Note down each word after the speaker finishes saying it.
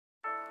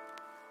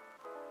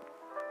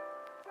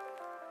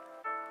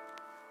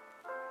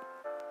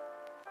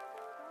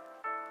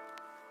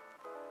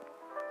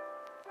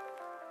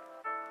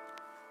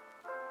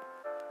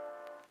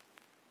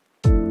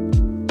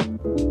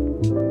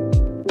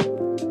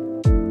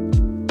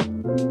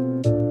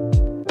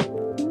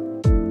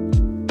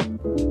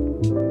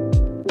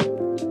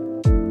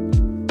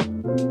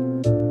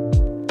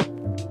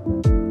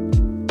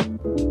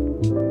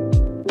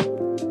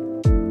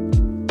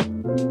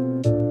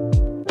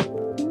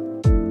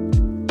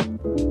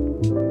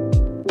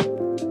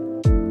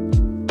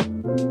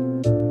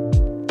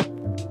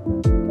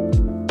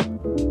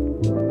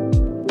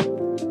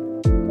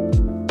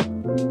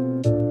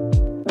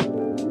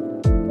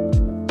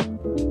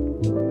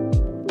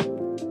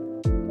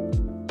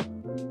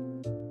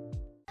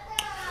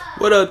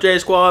What up, J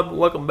Squad?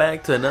 Welcome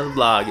back to another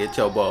vlog. It's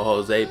your boy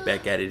Jose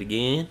back at it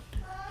again.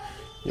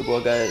 Your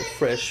boy got a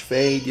fresh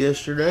fade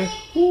yesterday.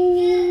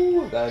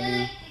 Ooh, I got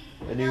a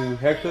new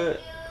haircut.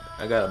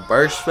 I got a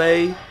burst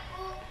fade.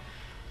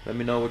 Let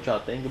me know what y'all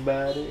think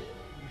about it.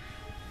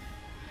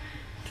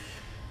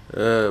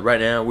 Right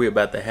now we're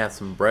about to have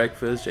some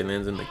breakfast.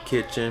 Jalen's in the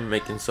kitchen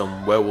making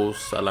some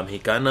huevos a la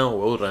mexicana,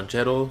 huevos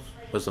rancheros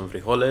with some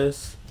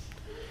frijoles.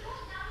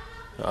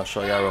 I'll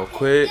show y'all real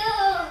quick.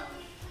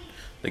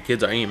 The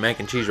kids are eating mac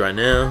and cheese right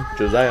now.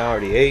 Josiah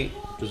already ate.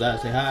 Josiah,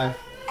 say hi.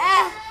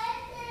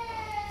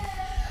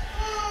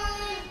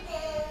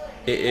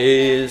 It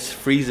is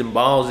freezing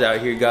balls out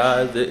here,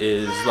 guys. It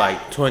is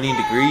like 20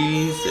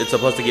 degrees. It's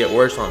supposed to get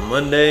worse on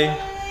Monday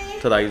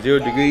to like 0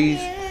 degrees.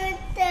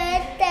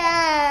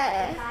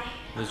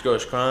 This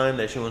girl's crying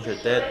that she wants her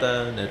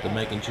teta and that the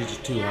mac and cheese is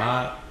too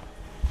hot.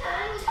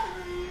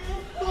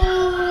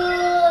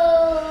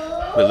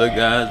 But look,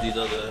 guys, these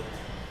are the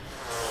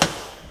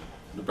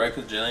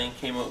breakfast Jalen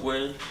came up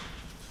with.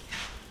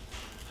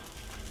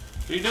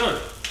 What are you doing?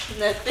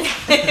 Nothing.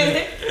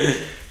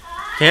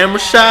 Camera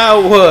shy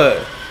or what?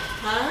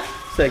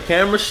 Huh? Say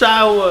camera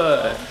shy or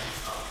what?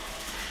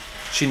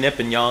 She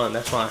nipping y'all and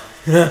that's why.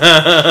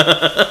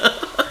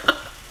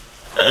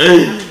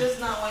 I'm just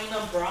not wearing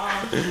a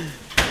bra.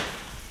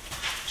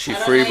 She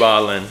free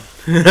balling.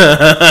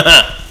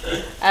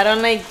 I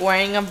don't like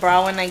wearing a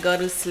bra when I go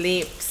to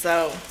sleep,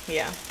 so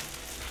yeah.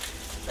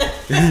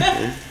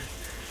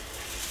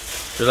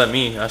 Just like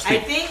me, I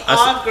sleep. I think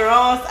all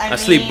girls. I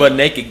sleep butt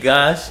naked,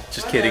 guys.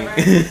 Just kidding.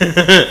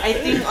 I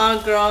think all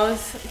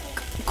girls.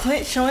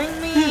 Quit showing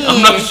me.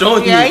 I'm not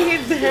showing you. Right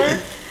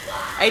there.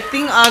 I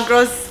think all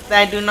girls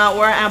that do not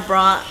wear a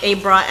bra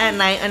at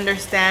night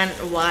understand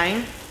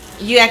why.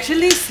 You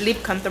actually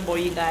sleep comfortable,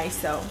 you guys.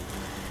 So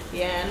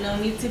yeah, no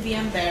need to be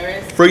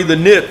embarrassed. Free the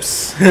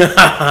nips. But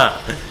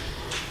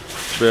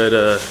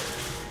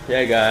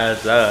yeah,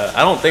 guys.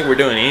 I don't think we're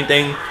doing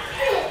anything.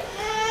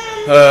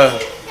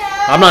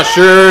 I'm not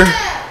sure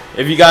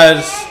if you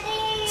guys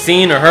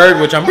seen or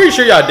heard, which I'm pretty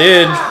sure y'all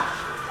did.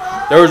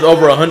 There was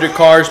over 100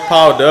 cars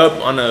piled up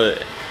on an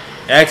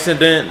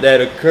accident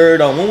that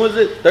occurred on, when was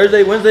it?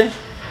 Thursday, Wednesday?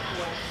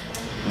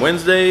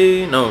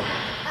 Wednesday? No.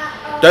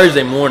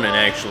 Thursday morning,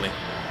 actually.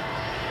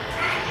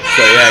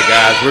 So yeah,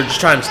 guys, we're just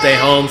trying to stay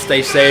home,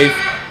 stay safe.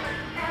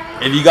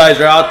 If you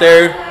guys are out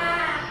there,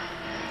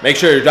 make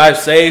sure to drive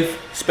safe,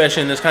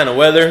 especially in this kind of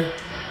weather.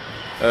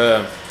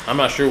 I'm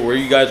not sure where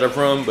you guys are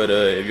from, but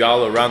if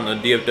y'all are around the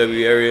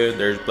DFW area,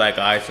 there's black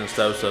ice and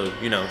stuff, so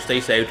you know, stay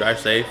safe, drive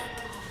safe,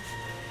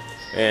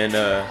 and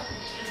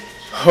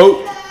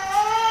hope.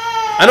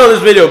 I know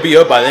this video will be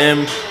up by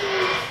then,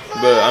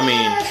 but I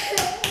mean,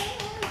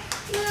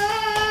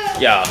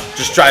 yeah,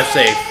 just drive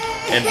safe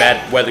in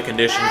bad weather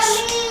conditions.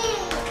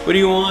 What do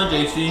you want,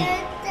 JC?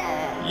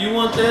 You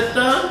want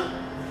that?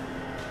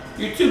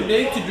 You're too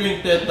big to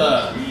drink that.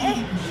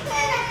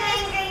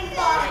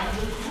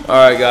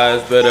 Alright,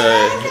 guys, but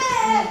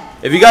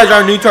if you guys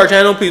are new to our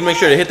channel, please make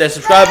sure to hit that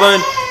subscribe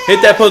button,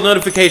 hit that post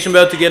notification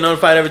bell to get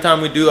notified every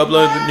time we do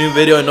upload a new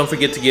video, and don't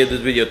forget to give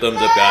this video a thumbs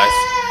up, guys.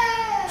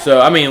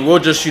 So I mean, we'll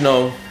just, you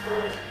know,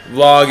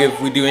 vlog if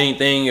we do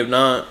anything. If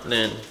not,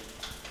 then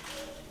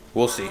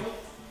we'll see.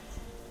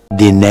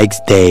 The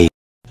next day.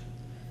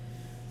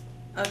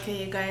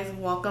 Okay, you guys,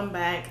 welcome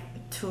back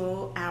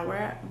to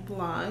our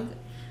vlog.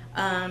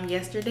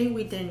 Yesterday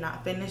we did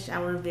not finish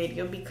our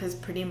video because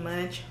pretty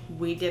much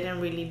we didn't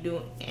really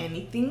do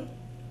anything.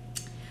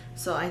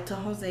 So I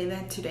told Jose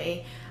that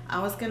today I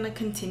was gonna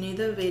continue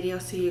the video.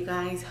 So you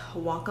guys,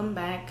 welcome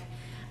back.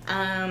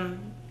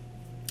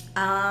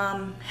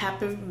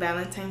 Happy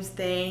Valentine's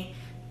Day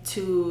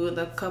to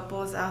the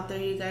couples out there,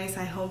 you guys.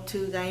 I hope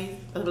today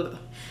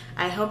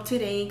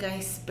you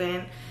guys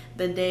spend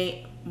the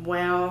day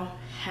well,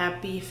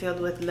 happy, filled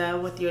with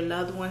love with your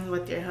loved ones,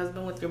 with your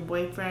husband, with your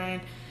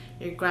boyfriend,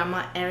 your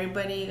grandma,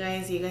 everybody. You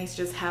guys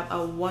just have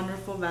a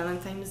wonderful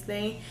Valentine's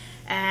Day.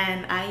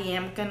 And I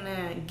am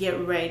gonna get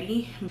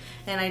ready,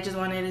 and I just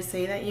wanted to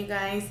say that, you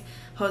guys,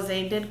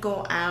 Jose did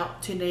go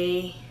out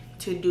today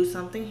to do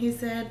something. He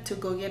said to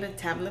go get a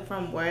tablet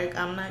from work.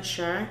 I'm not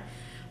sure,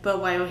 but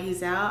while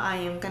he's out, I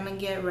am gonna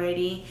get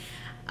ready.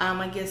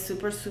 I get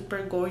super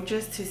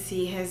gorgeous to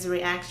see his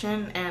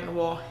reaction, and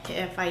well,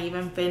 if I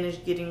even finish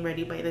getting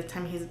ready by the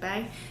time he's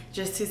back,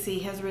 just to see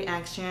his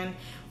reaction,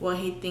 what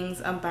he thinks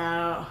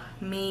about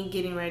me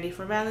getting ready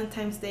for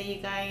Valentine's Day,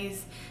 you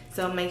guys.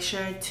 So make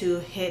sure to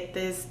hit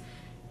this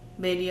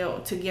video,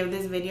 to give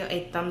this video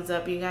a thumbs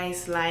up, you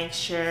guys. Like,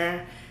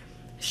 share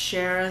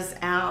us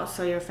out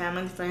so your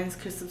family and friends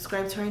could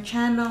subscribe to our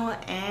channel,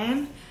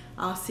 and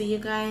I'll see you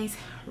guys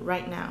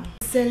right now.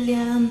 Se le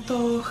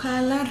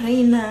antoja la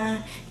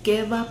reina,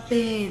 que va a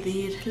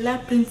pedir la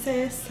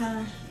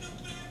princesa.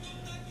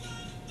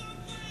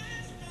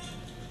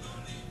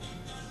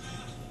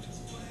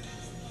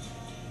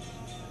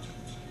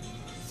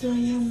 Soy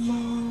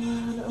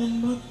amor,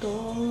 un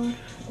motor,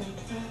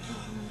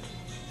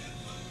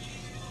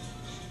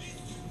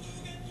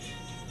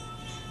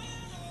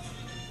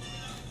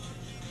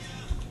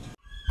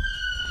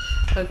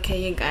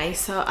 Okay, you guys,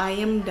 so I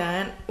am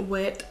done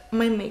with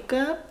my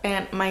makeup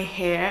and my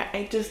hair.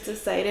 I just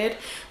decided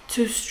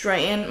to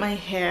straighten my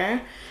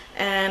hair,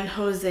 and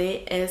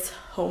Jose is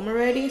home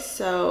already,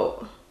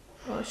 so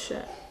oh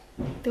shit,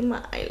 I think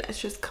my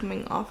eyelash is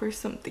coming off or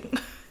something.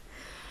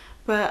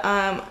 But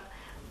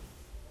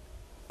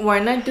we're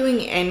not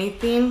doing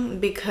anything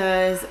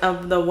because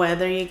of the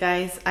weather, you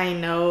guys. I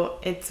know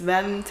it's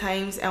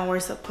Valentine's and we're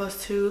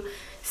supposed to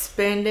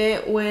spend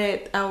it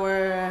with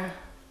our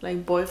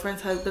like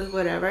boyfriends, husbands,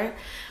 whatever,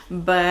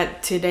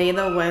 but today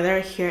the weather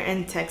here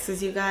in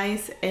Texas, you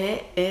guys,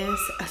 it is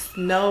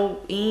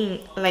snowing,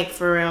 like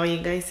for real,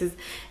 you guys.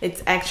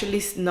 It's actually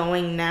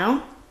snowing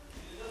now,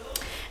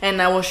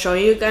 and I will show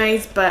you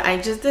guys. But I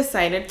just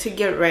decided to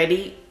get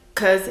ready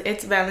because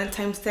it's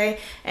Valentine's Day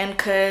and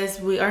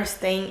because we are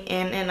staying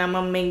in, and I'm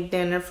gonna make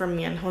dinner for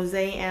me and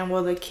Jose and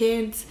well the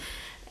kids.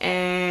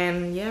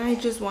 And yeah, I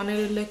just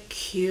wanted to look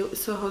cute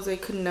so Jose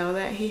could know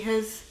that he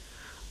has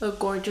a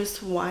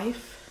gorgeous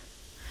wife.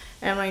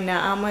 And right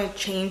now I'm gonna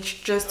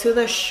change just to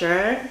the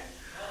shirt,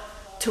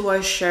 to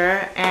a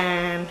shirt,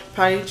 and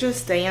probably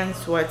just stay in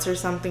sweats or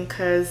something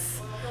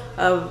because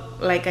of,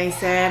 like I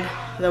said,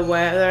 the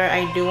weather.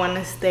 I do want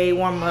to stay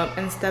warm up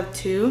and stuff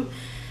too.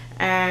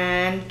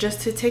 And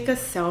just to take a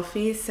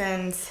selfie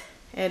since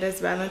it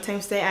is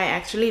Valentine's Day, I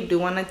actually do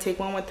want to take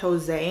one with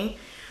Jose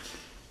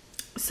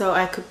so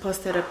I could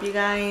post it up, you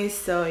guys.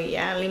 So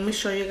yeah, let me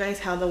show you guys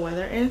how the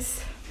weather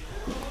is.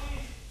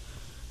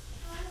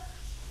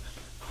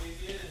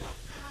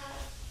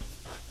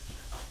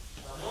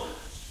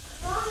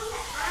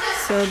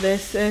 So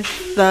this is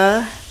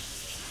the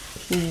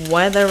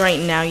weather right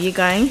now, you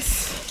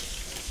guys.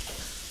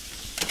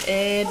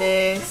 It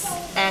is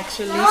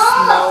actually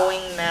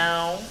snowing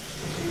now.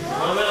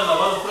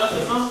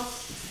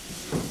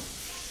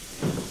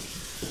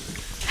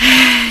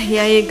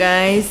 Yeah, you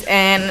guys,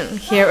 and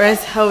here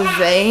is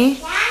Jose.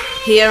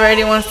 He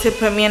already wants to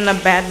put me in a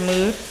bad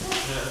mood.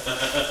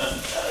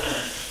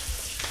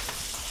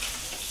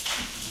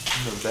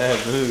 In a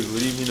bad mood? What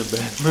do you mean a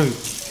bad mood?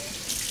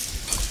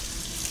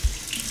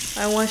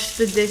 I wash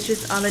the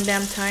dishes all the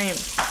damn time.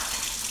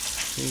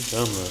 What are you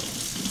talking about?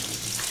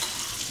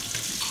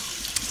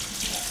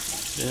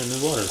 Damn,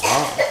 this water's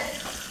hot.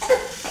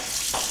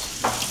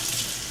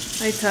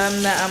 I tell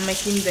him that I'm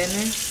making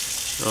dinner.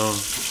 Oh.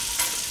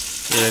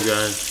 Yeah,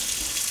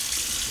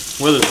 guys.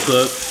 Weather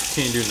sucks.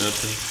 Can't do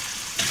nothing.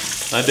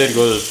 I did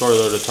go to the store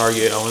though, to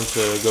Target. I went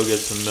to go get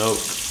some milk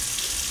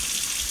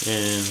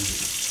and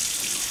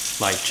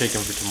like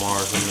chicken for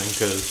tomorrow or something,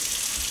 because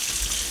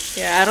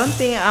yeah, I don't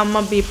think I'm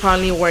gonna be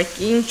probably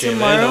working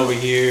tomorrow. Over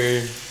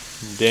here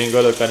didn't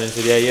go to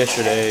Carniceria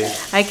yesterday.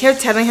 I kept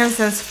telling him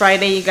since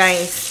Friday, you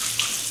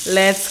guys,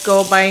 let's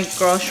go buy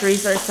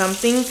groceries or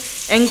something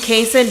in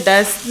case it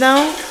does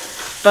snow.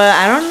 But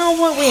I don't know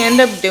what we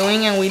end up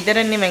doing, and we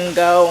didn't even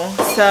go.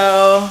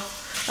 So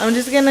I'm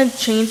just gonna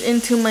change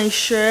into my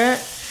shirt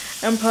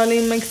and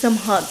probably make some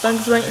hot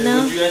dogs right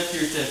now. What you add to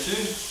your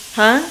tattoo?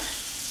 Huh?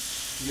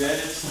 You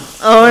added some?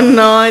 Oh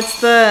no, it's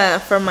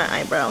for my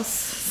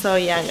eyebrows. So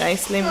yeah,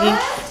 guys, let me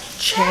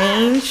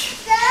change.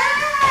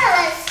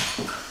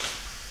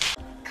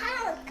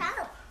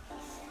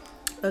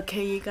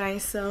 Okay, you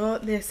guys, so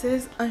this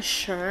is a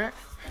shirt.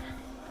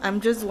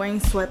 I'm just wearing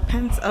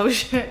sweatpants. Oh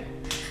shit.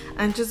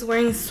 I'm just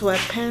wearing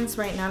sweatpants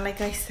right now, like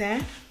I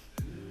said.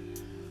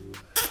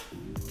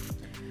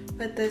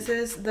 But this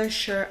is the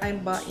shirt I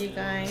bought, you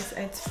guys.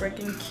 It's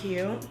freaking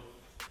cute.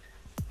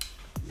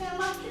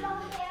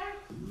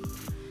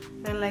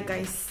 And like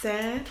I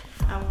said,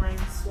 I'm wearing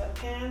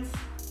sweatpants.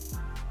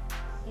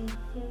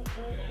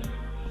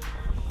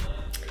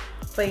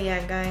 But yeah,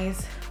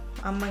 guys,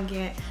 I'm gonna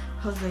get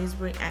Jose's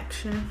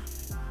reaction.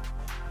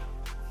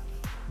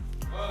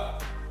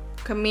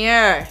 Come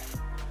here.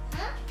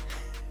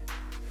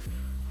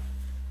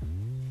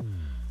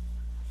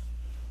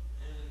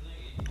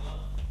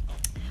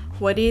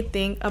 What do you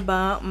think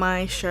about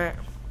my shirt?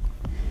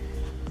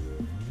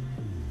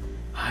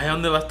 Ay,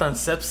 ¿dónde vas tan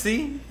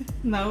sepsi?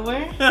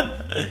 Nowhere.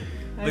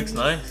 Looks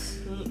nice.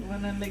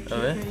 Wanna look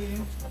for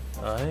you.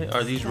 Alright,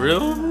 are these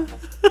real?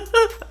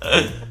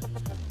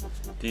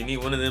 Do you need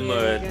one of them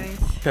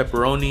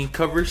pepperoni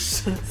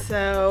covers?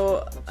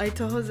 So I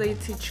told Jose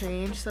to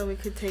change so we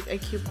could take a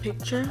cute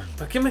picture.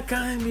 ¿Para qué me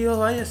caen, Dios?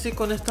 Ay, así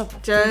con esta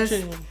Just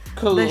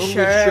the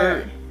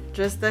shirt.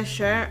 Just the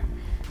shirt.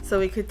 So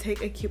we could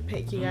take a cute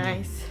pic, you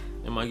guys.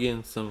 Am I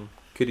getting some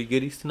goody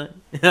goodies tonight?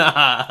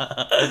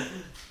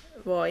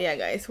 Well, yeah,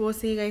 guys. We'll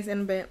see you guys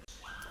in a bit.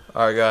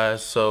 Alright,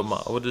 guys. So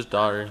my oldest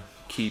daughter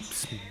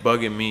keeps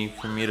bugging me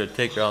for me to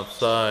take her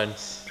outside.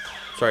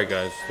 Sorry,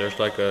 guys. There's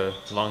like a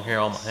long hair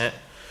on my hat.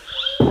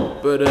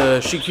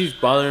 But she keeps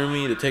bothering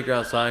me to take her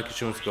outside because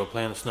she wants to go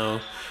play in the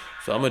snow.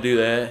 So I'm going to do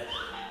that.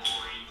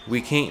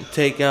 We can't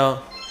take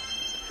out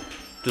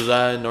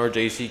Josiah nor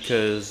JC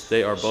because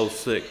they are both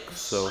sick.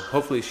 So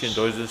hopefully she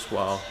enjoys this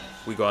while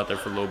we go out there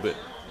for a little bit.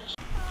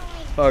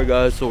 Alright,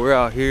 guys, so we're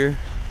out here.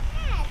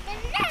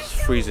 It's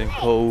freezing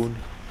cold.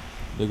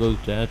 There goes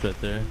Dad right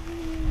there.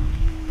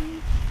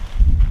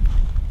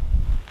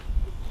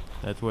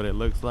 That's what it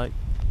looks like.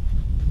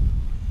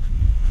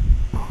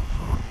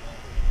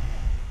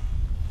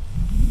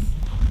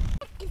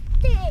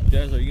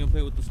 Jazz, are you gonna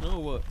play with the snow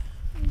or what?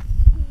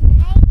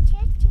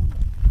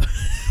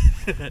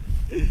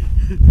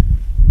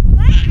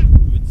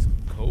 It's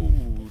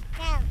cold.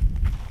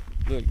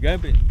 Look,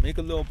 grab it. Make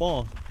a little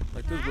ball.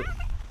 Like this. Look.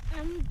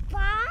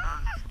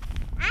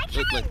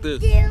 Look like this.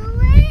 Do it.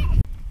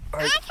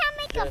 I can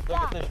make a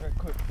ball. Look at this right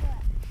quick.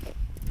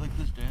 Like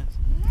this, Jazz.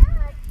 No,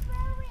 it's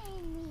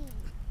throwing me.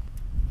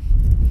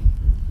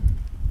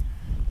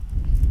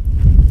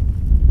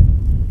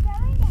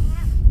 Throwing the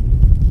house.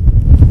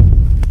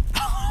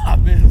 I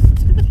missed.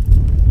 Do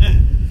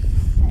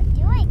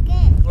it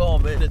good. Oh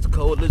man, it's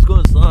cold. Let's go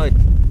inside.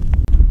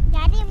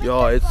 Daddy, make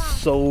Y'all, a it's ball.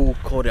 so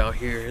cold out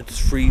here. It's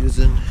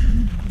freezing.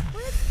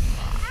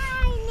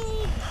 I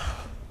need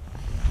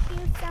to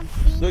do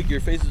something. Look,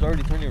 your face is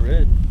already turning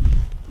red.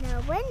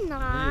 No, we're Yeah,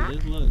 not.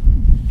 just look.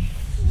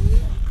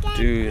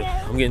 Dude,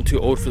 I'm getting too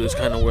old for this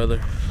kind of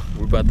weather.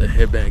 We're about to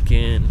head back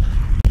in.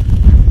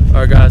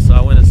 Alright guys, so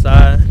I went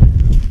inside.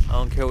 I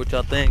don't care what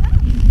y'all think.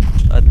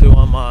 I threw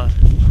on my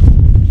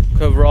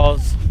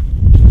coveralls.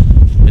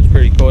 It's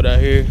pretty cold out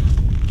here.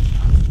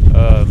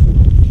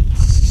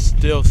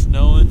 Still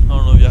snowing. I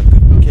don't know if y'all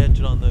could catch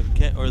it on the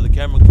or the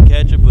camera could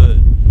catch it, but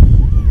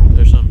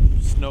there's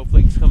some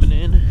snowflakes coming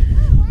in.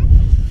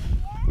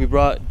 We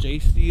brought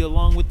JC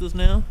along with us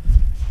now.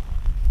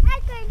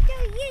 I'm going to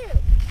you.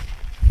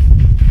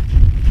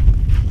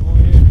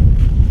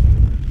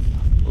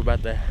 We're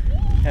about to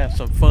have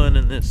some fun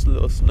in this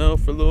little snow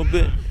for a little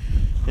bit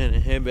and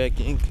then head back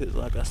in because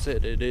like I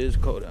said, it is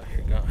cold out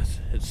here, guys.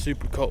 It's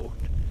super cold.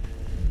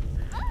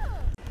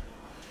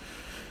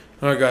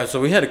 Alright guys, so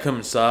we had to come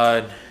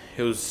inside.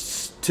 It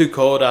was too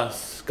cold. I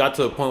got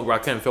to a point where I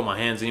couldn't feel my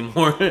hands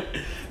anymore.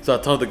 So I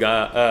told the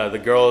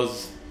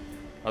girls,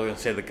 I was gonna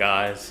say the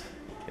guys.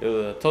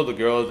 I told the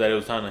girls that it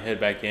was time to head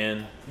back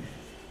in.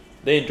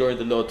 They enjoyed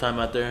the little time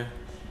out there.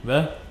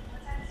 Beth,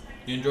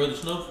 you enjoyed the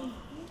snow?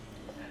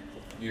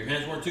 Your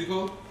hands weren't too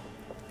cold?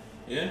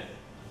 Yeah?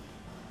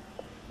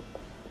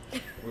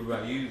 What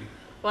about you?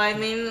 Well, I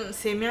mean,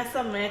 see me as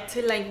a man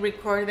to like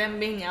record them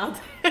being out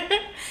there.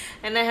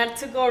 And I had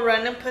to go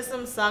run and put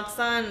some socks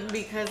on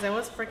because it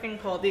was freaking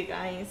cold, you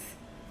guys.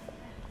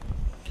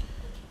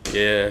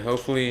 Yeah,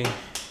 hopefully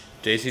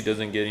JC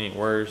doesn't get any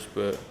worse,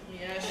 but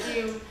Yeah,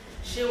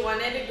 she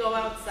wanted to go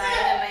outside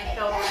and I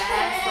felt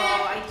bad, so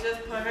I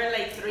just put her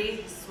like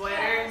 3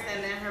 sweaters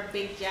and then her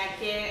big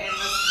jacket and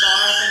the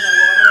scarf and the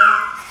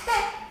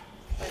water.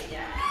 But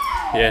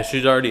yeah. yeah,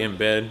 she's already in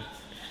bed,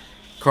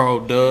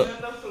 curled up,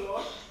 On the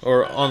floor.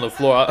 or on the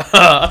floor.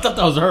 I thought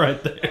that was her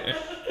right there.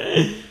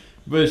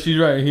 But she's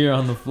right here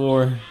on the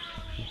floor.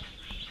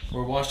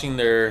 We're watching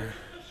their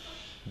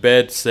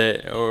bed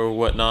set or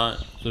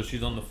whatnot, so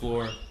she's on the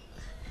floor.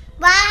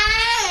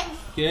 Bye.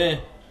 Yeah.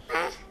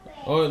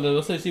 Oh,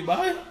 let's say she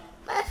bye.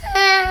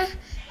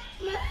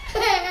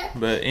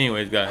 But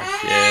anyways, guys,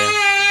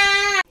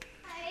 yeah.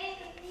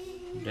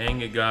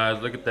 Dang it,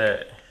 guys, look at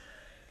that.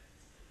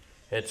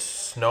 It's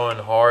snowing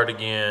hard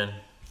again.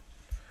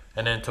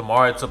 And then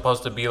tomorrow it's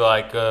supposed to be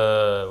like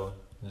 0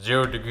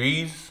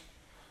 degrees,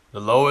 the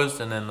lowest,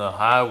 and then the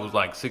high was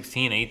like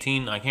 16,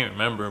 18, I can't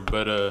remember,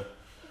 but it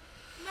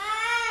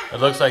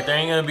looks like there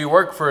ain't gonna be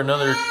work for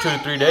another 2 to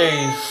 3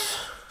 days.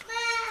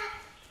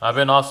 I've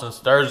been off since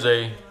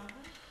Thursday,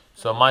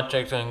 so my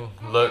checks gonna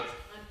look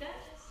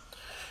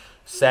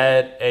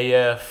sad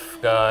AF,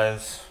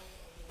 guys.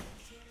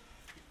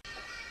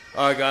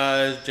 Alright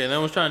guys,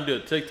 Jalen was trying to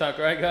do a TikTok,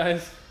 right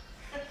guys?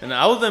 And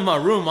I was in my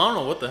room, I don't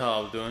know what the hell I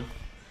was doing.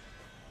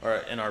 Or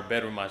in our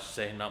bedroom, I should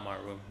say, not my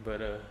room.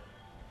 But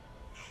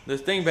this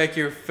thing back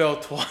here fell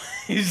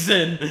twice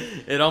and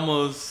it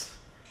almost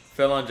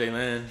fell on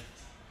Jalen.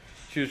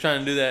 She was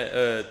trying to do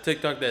that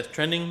TikTok that's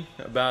trending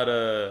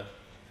about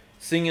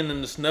singing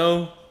in the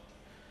snow.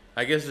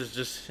 I guess it's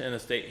just in a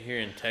state here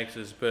in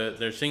Texas, but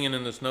they're singing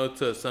in the snow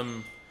to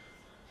some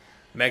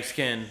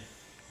Mexican,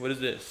 what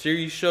is it,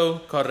 series show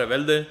called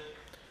Rebelde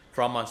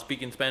for all my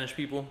speaking Spanish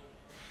people.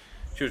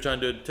 She was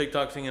trying to do a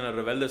TikTok singing a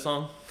Rebelde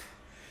song.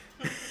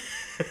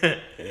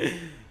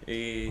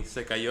 Y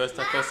se cayó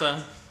esta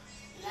cosa.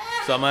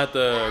 So I'm gonna have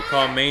to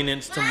call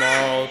maintenance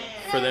tomorrow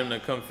for them to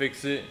come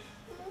fix it.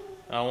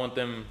 I don't want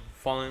them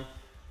falling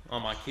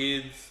on my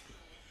kids.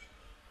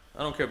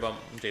 I don't care about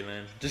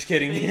Jalen. Just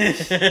kidding.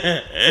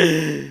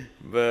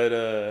 But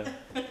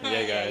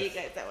yeah, guys. You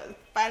guys, that was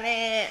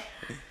funny.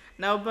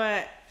 No,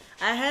 but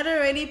I had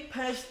already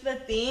pushed the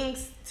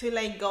things to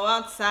like go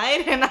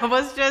outside, and I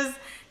was just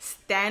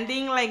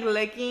standing like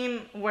looking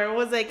where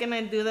was I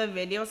gonna do the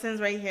video, since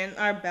right here in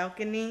our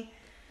balcony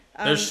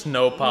there's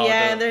snow piled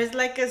yeah, up. there's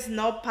like a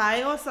snow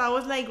pile, so I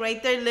was like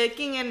right there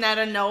looking, and out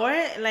of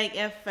nowhere like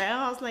it fell.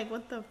 I was like,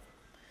 what the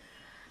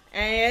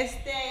and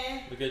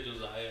Look at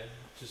Josiah.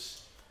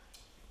 Just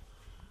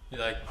he's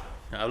like,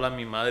 habla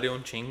mi madre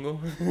un chingo.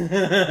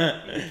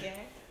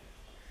 okay.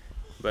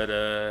 But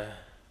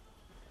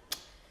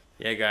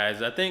yeah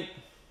guys, I think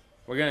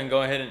we're gonna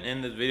go ahead and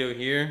end this video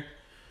here.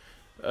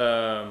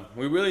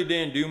 We really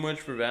didn't do much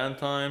for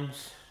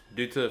Valentine's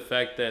due to the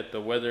fact that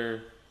the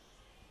weather,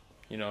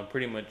 you know,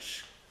 pretty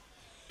much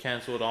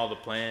canceled all the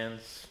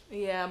plans.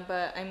 Yeah,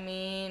 but I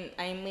mean,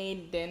 I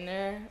made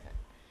dinner,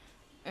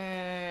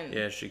 and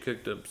Yeah, she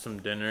cooked up some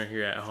dinner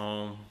here at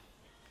home.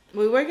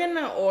 we were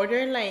gonna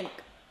order like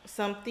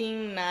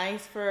something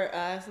nice for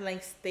us,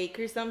 like steak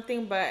or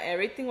something, but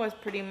everything was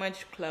pretty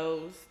much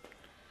closed.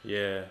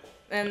 Yeah.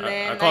 And I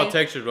then called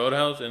Texas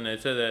Roadhouse and they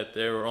said that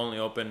they were only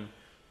open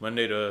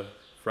Monday to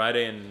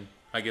Friday, and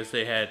I guess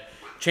they had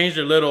changed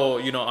their little,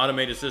 you know,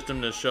 automated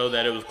system to show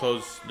that it was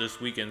closed this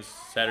weekend,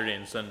 Saturday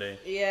and Sunday.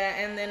 Yeah,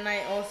 and then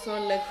I also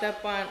looked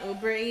up on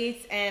Uber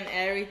Eats and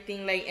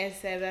everything, like it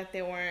said that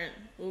they weren't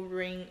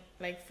Ubering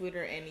like food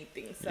or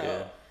anything.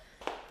 So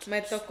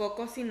me tocó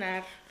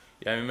cocinar.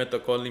 Y a mí me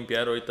tocó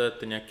limpiar, ahorita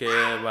tenía que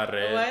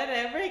barrer.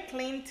 Whatever, I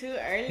cleaned too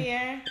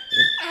earlier.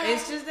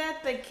 It's just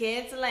that the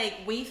kids, like,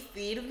 we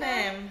feed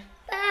them.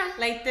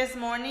 Like this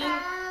morning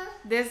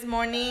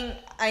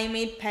I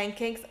made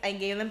pancakes. I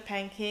gave them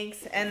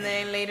pancakes, and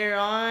then later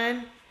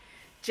on,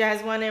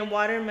 Jazz wanted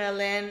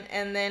watermelon,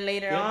 and then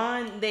later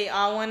on, they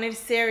all wanted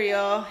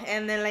cereal,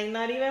 and then like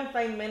not even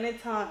 5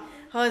 minutes,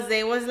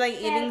 Jose was like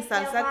eating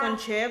salsa con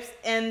chips,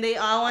 and they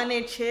all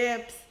wanted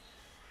chips.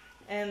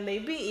 And they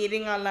be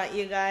eating a lot,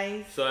 you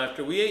guys. So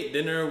after we ate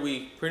dinner,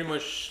 we pretty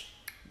much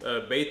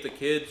bathed the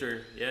kids,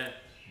 or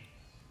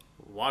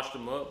washed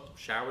them up,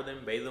 showered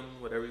them, bathed them,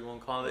 whatever you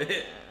want to call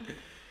it.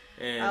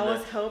 And I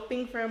was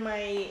hoping for my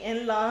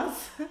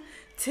in-laws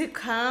to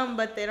come,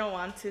 but they don't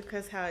want to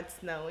because how it's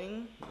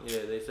snowing.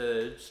 Yeah, they said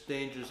it's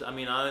dangerous. I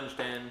mean, I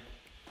understand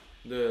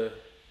the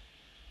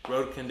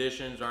road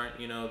conditions aren't,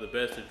 you know, the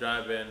best to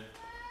drive in,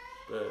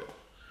 but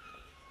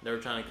they were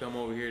trying to come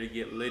over here to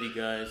get litty,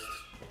 guys.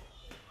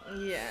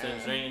 Yeah.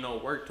 Since there ain't no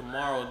work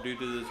tomorrow due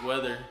to this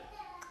weather.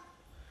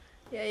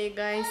 Yeah, you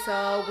guys.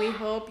 So we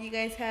hope you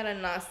guys had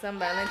an awesome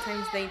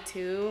Valentine's Day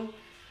too.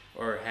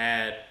 Or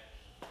had.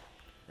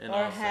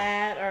 Or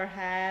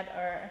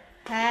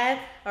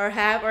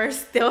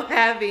still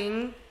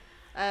having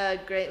a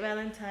great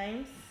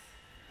Valentine's.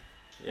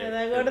 Yeah,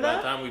 by the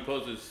time we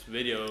post this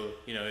video,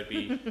 you know, it'd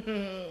be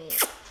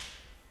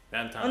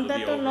Valentine's will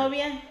be over.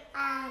 Novia?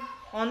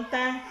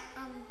 ¿Onta?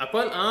 ¿A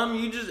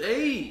cuál you just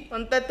ate?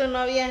 ¿Onta tu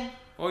novia?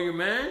 Oh, your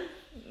man?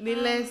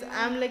 Diles,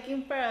 I'm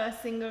looking for a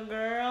single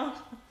girl.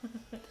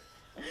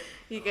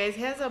 You guys,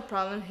 he has a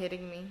problem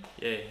hitting me.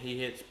 Yeah, he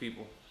hits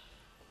people.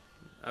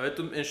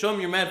 And show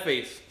him your mad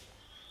face.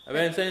 I've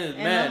been saying it's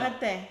mad.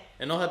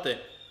 Enójate.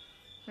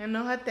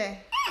 Enójate.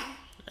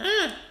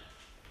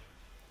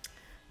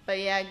 But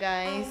yeah,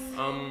 guys.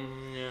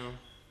 Yeah.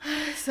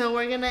 So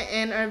we're gonna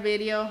end our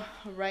video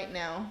right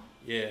now.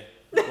 Yeah.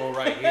 Well,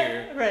 right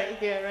here. Right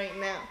here, right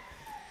now.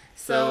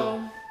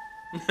 So.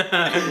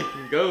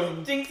 Go.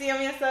 Jinxie,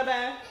 on your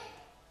soda.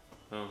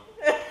 Oh.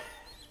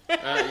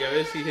 Ya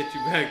ves, he hit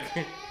you back.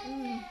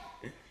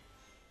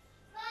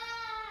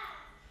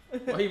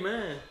 Why you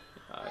mad?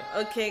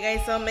 Okay,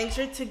 guys, so make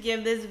sure to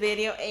give this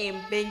video a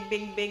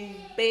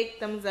big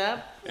thumbs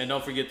up. And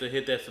don't forget to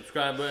hit that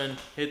subscribe button,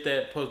 hit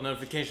that post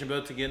notification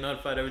bell to get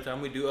notified every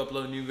time we do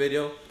upload a new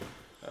video.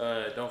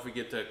 Don't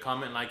forget to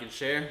comment, like, and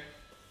share.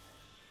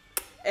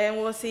 And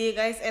we'll see you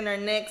guys in our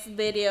next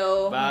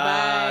video.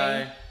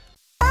 Bye. Bye.